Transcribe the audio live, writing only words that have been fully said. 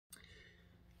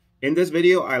In this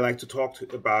video, I like to talk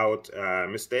about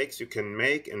mistakes you can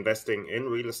make investing in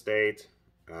real estate,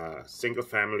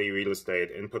 single-family real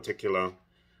estate in particular,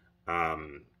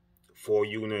 4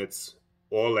 units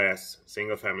or less,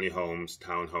 single-family homes,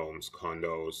 townhomes,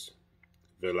 condos,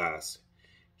 villas.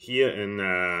 Here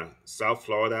in South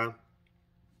Florida,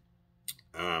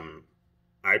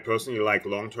 I personally like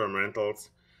long-term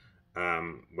rentals.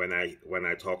 When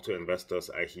I talk to investors,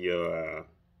 I hear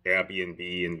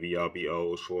Airbnb and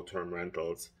VRBO, short-term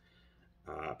rentals.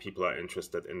 People are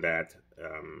interested in that.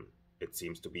 It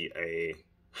seems to be a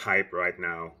hype right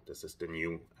now. This is the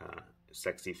new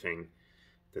sexy thing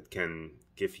that can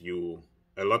give you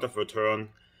a lot of return.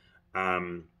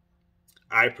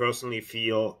 I personally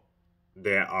feel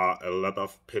there are a lot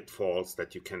of pitfalls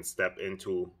that you can step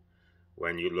into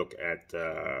when you look at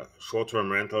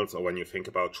short-term rentals, or when you think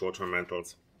about short-term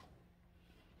rentals.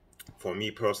 For me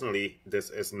personally,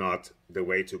 this is not the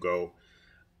way to go.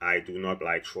 I do not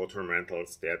like short-term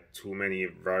rentals. There are too many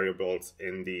variables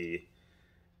in the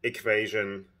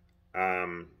equation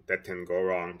that can go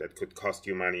wrong, that could cost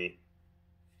you money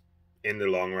in the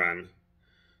long run.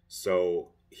 So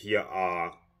here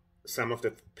are some of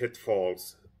the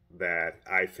pitfalls that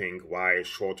I think why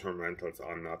short-term rentals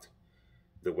are not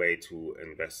the way to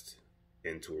invest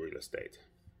into real estate.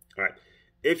 All right.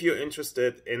 If you're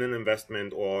interested in an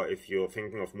investment, or if you're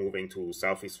thinking of moving to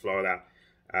Southeast Florida,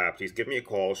 please give me a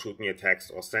call, shoot me a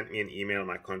text, or send me an email.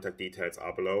 My contact details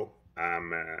are below.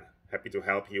 I'm happy to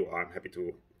help you. I'm happy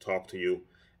to talk to you,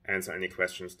 answer any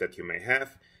questions that you may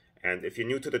have. And if you're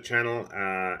new to the channel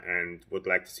and would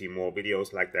like to see more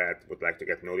videos like that, would like to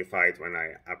get notified when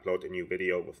I upload a new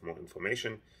video with more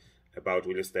information about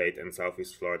real estate in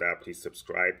Southeast Florida, please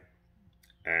subscribe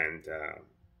and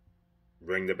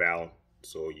ring the bell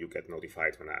so you get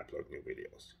notified when I upload new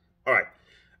videos. All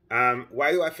right.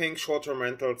 Why do I think short-term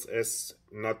rentals is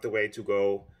not the way to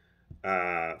go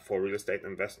for real estate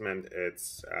investment?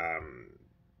 It's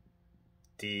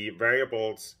the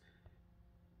variables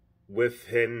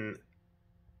within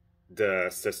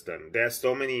the system. There's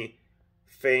so many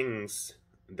things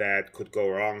that could go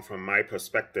wrong from my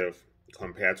perspective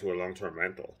compared to a long-term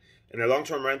rental. In a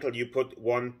long-term rental, you put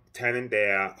one tenant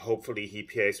there. Hopefully he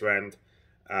pays rent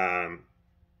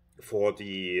for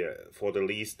the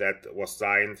lease that was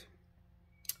signed.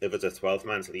 If it's a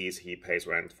 12-month lease, he pays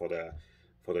rent for the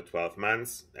 12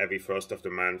 months. Every first of the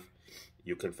month,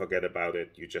 you can forget about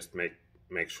it. You just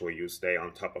make sure you stay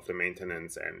on top of the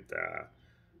maintenance and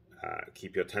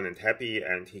keep your tenant happy,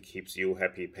 and he keeps you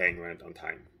happy paying rent on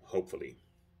time, hopefully.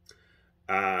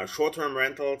 Short-term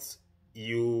rentals,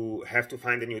 you have to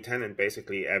find a new tenant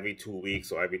basically every 2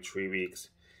 weeks or every 3 weeks.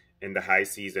 In the high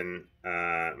season,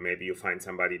 maybe you find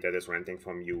somebody that is renting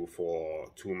from you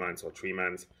for 2 months or 3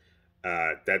 months.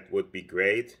 That would be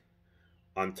great.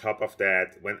 On top of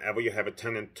that, whenever you have a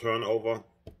tenant turnover,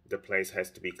 the place has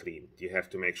to be clean. You have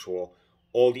to make sure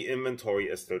all the inventory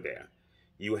is still there.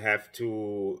 You have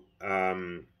to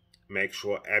make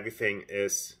sure everything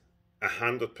is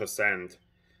 100%.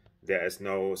 There is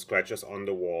no scratches on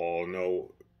the wall,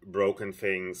 no broken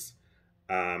things.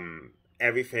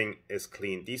 Everything is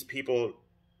clean. These people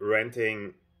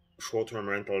renting short-term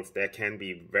rentals, they can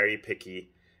be very picky.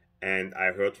 And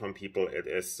I heard from people it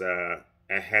is a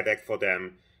headache for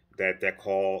them that they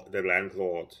call the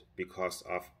landlord because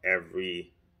of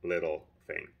every little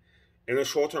thing. In a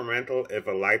short-term rental, if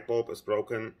a light bulb is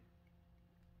broken,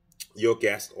 your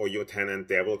guest or your tenant,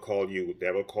 they will call you. They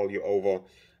will call you over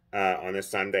on a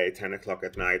Sunday, 10 o'clock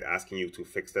at night, asking you to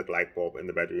fix that light bulb in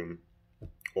the bedroom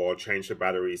or change the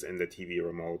batteries in the TV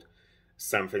remote,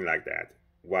 something like that.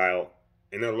 While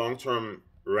in a long-term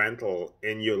rental,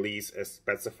 in your lease, it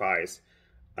specifies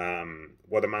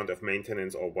what amount of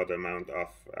maintenance or what amount of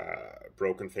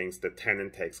broken things the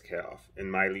tenant takes care of.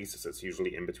 In my leases, it's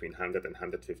usually in between $100 and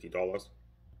 $150.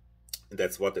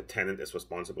 That's what the tenant is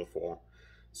responsible for.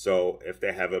 So if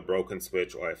they have a broken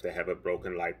switch or if they have a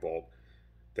broken light bulb,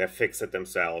 they fix it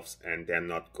themselves, and they're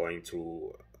not going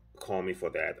to call me for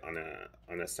that on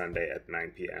a Sunday at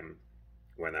 9 p.m.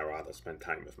 when I rather spend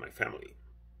time with my family.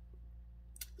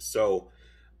 So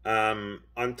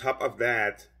on top of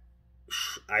that,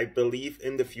 I believe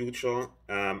in the future,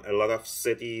 a lot of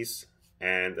cities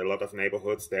and a lot of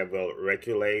neighborhoods, they will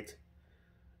regulate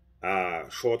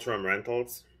short-term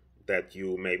rentals, that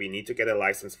you maybe need to get a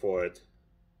license for it,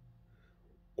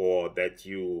 or that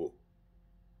you,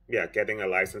 getting a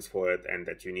license for it, and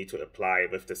that you need to apply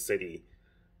with the city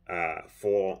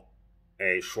for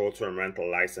a short-term rental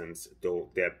license, though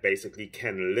they basically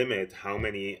can limit how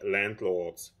many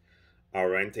landlords are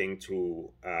renting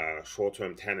to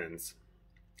short-term tenants.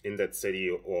 in that city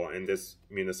or in this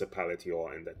municipality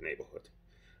or in that neighborhood.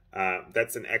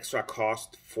 That's an extra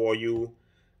cost for you.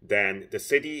 Then the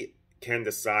city can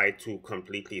decide to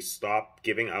completely stop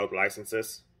giving out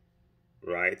licenses,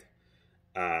 right?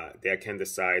 They can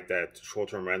decide that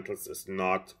short-term rentals is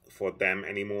not for them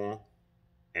anymore,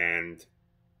 and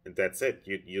that's it.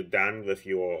 You're done with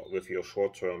your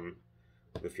short-term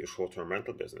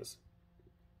rental business.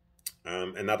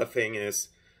 Another thing is,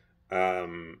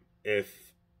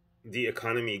 if the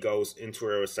economy goes into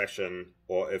a recession,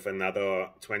 or if another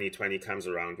 2020 comes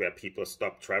around where people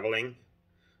stop traveling,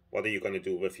 what are you going to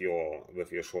do with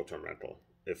your short-term rental?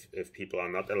 If people are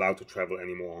not allowed to travel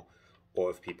anymore, or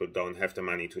if people don't have the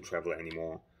money to travel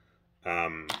anymore,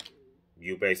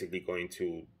 you're basically going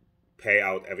to pay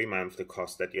out every month the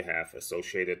cost that you have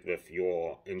associated with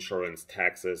your insurance,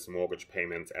 taxes, mortgage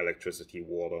payments, electricity,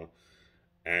 water,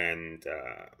 and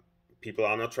people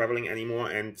are not traveling anymore,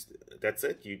 and that's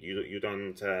it. You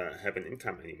don't have an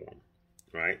income anymore,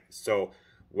 right? So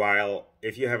while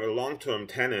if you have a long-term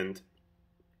tenant,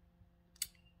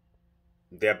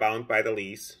 they're bound by the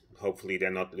lease. Hopefully they're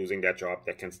not losing their job.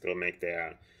 They can still make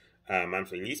their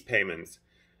monthly lease payments.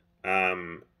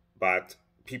 But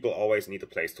people always need a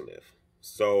place to live.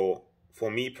 So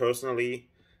for me personally,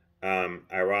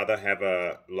 I rather have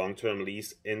a long-term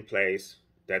lease in place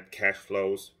that cash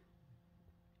flows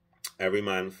every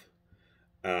month.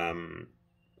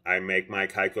 I make my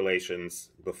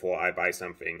calculations before I buy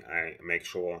something. I make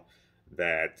sure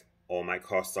that all my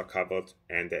costs are covered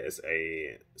and there is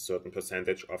a certain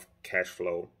percentage of cash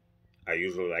flow. I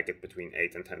usually like it between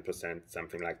 8 and 10%,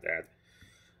 something like that.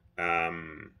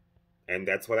 And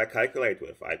that's what I calculate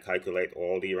with. I calculate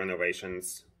all the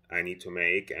renovations I need to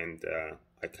make, and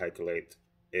I calculate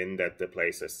in that the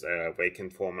place is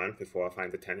vacant for a month before I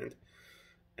find a tenant.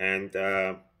 And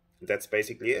that's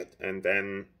basically it. And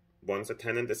then once a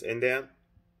tenant is in there,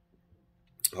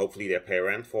 hopefully they pay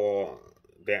rent for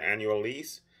their annual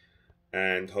lease,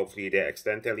 and hopefully they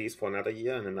extend their lease for another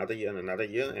year and another year and another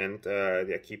year, and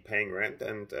they keep paying rent,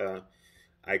 and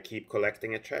I keep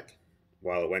collecting a check.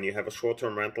 Well, when you have a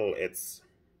short-term rental,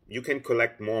 you can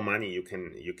collect more money, you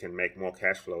can make more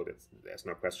cash flow. There's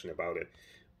no question about it.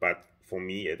 But for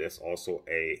me, it is also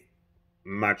a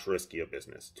much riskier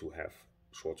business to have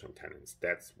short-term tenants.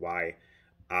 That's why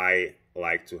I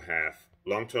like to have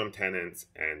long-term tenants,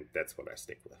 and that's what I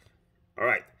stick with. All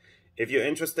right. If you're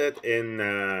interested in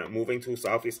moving to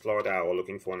Southeast Florida or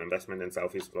looking for an investment in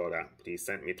Southeast Florida, please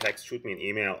send me a text, shoot me an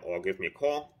email, or give me a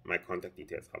call. My contact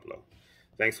details are below.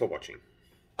 Thanks for watching.